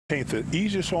The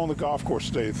easiest hole on the golf course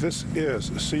today. This is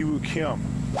Siwoo Kim.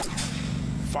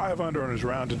 5 under on his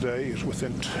round today. He's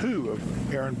within 2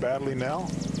 of Aaron Baddeley now.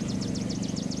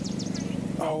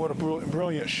 Oh, what a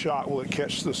brilliant shot. Will it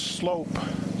catch the slope?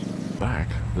 Back.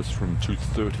 This from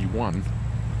 231.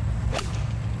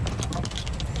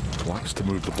 Likes to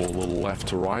move the ball a little left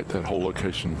to right. That whole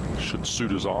location should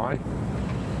suit his eye.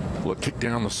 Will it kick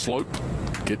down the slope?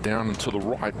 Get down and to the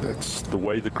right. That's the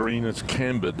way the green is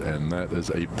cambered, and that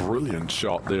is a brilliant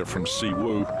shot there from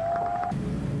Siwoo.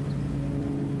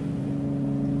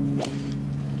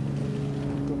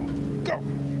 Go.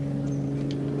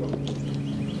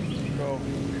 Go.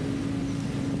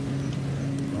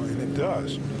 Oh, and it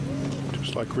does.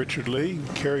 Just like Richard Lee,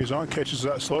 carries on, catches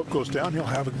that slope, goes down. He'll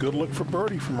have a good look for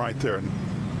birdie from right there.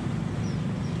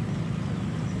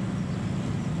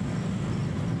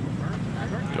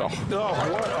 Oh,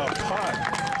 what a putt.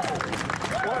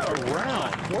 What a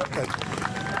round. What a...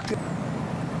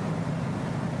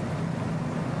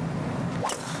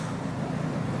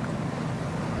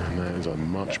 And that is a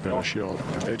much better shot.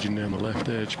 Edging down the left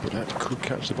edge, but that could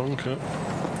catch the bunker.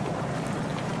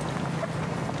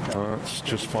 That's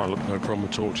just fine. Look, no problem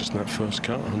at all. Just in that first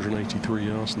cut, 183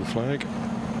 yards to the flag.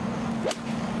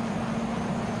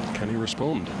 Can he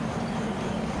respond?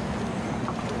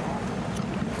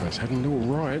 He's heading a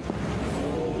little right.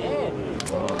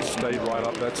 stayed right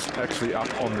up. That's actually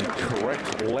up on the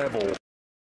correct level.